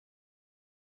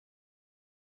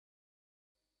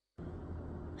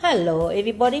Hello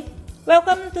everybody,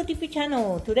 welcome to TP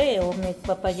channel. Today I'll make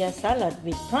papaya salad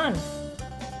with prawns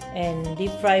and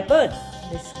deep fried bird.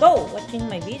 Let's go watching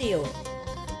my video.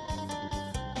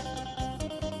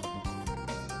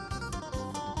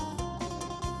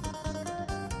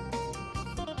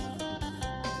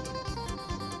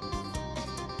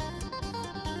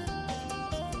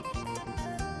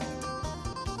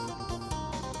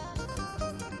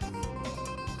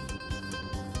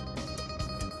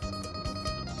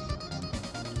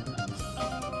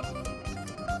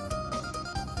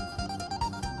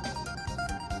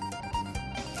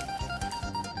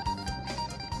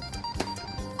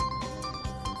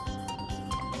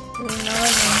 Green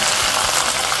onion,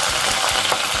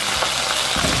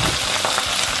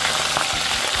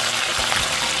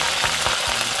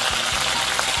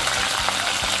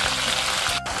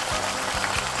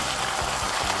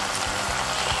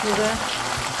 sugar,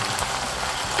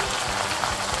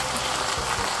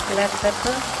 black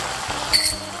pepper,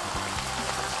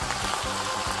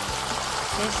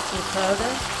 tasty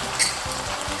powder,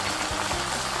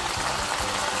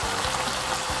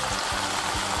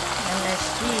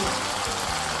 MSG,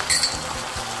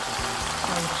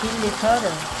 and chili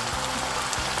powder.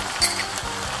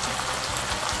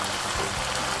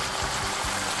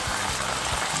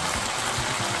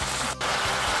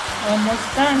 Almost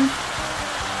done.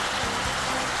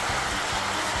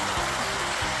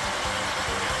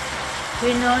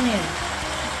 Green onion,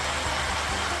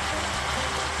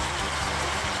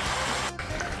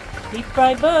 deep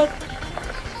fried bird.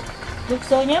 Looks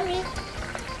so yummy.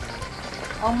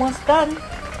 Almost done.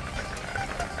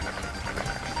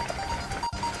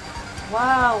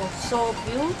 Wow, so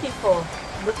beautiful.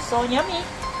 Looks so yummy.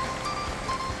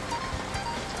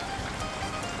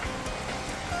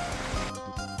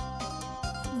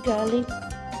 Garlic,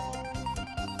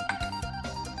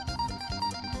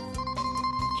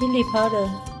 chili powder,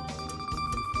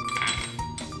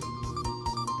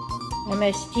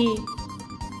 MSG,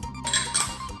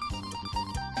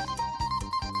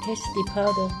 tasty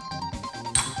powder,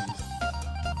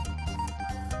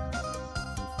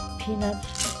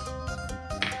 peanuts,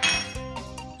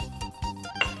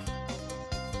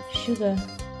 sugar,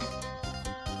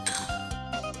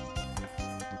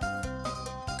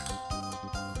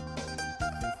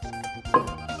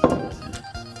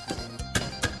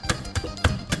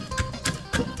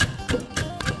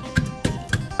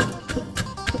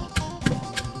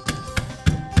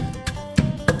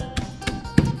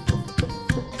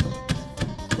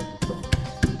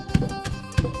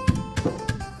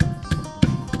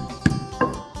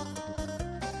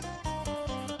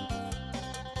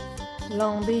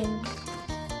 long bean,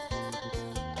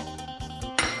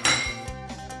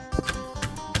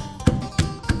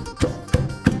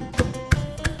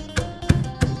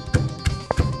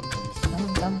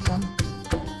 come.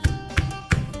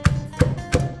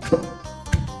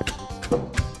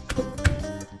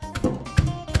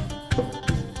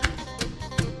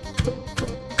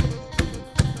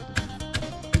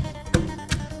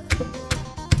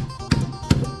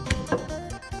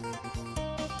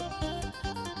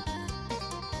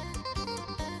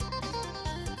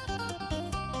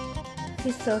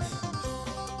 Fish sauce,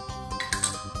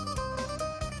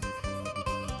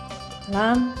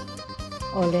 lime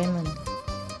or lemon,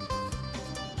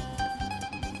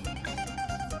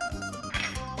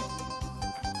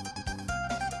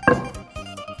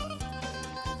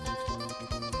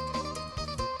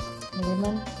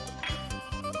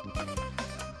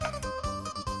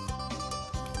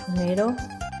 tomato,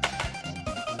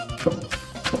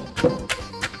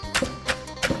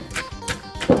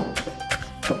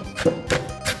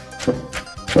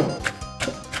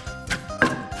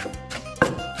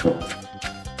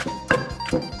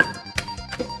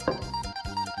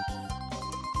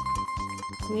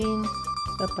 green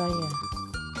papaya,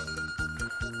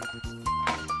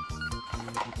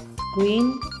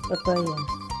 green papaya,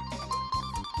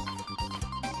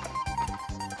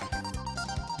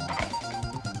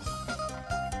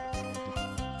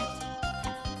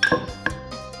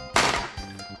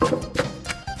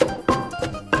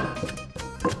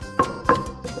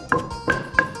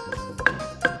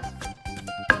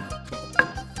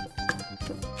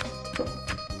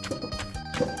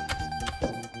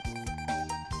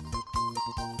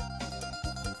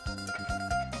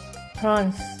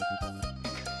 prawns,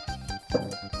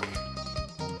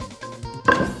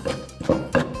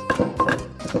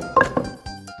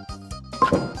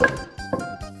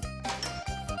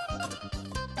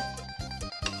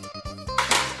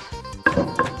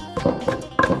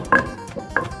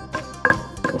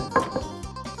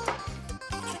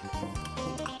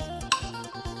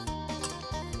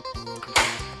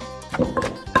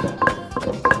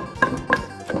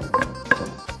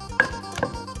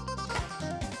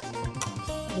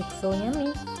 Looks so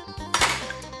yummy.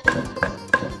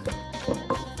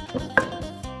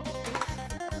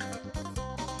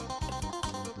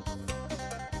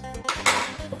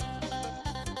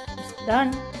 It's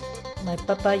done. My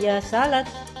papaya salad.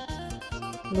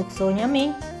 Looks so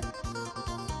yummy.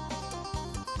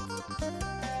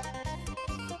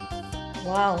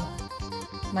 Wow,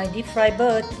 my deep fried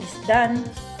bird is done.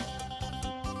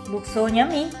 Looks so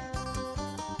yummy.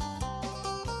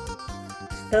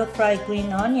 Stir fry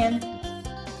green onion,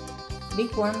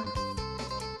 big one,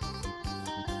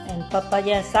 and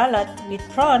papaya salad with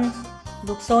prawns.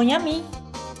 Looks so yummy.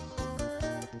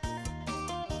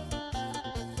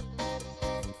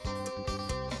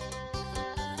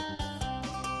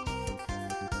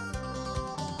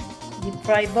 Deep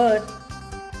fried bird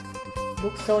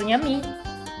looks so yummy.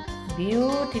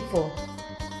 Beautiful.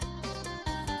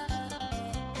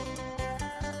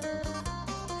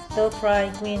 Stir fry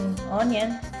green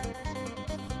onion,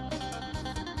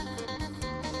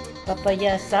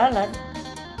 papaya salad.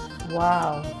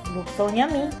 Wow, looks so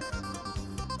yummy.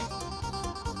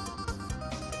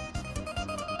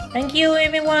 Thank you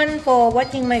everyone for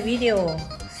watching my video.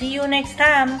 See you next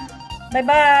time. Bye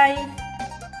bye.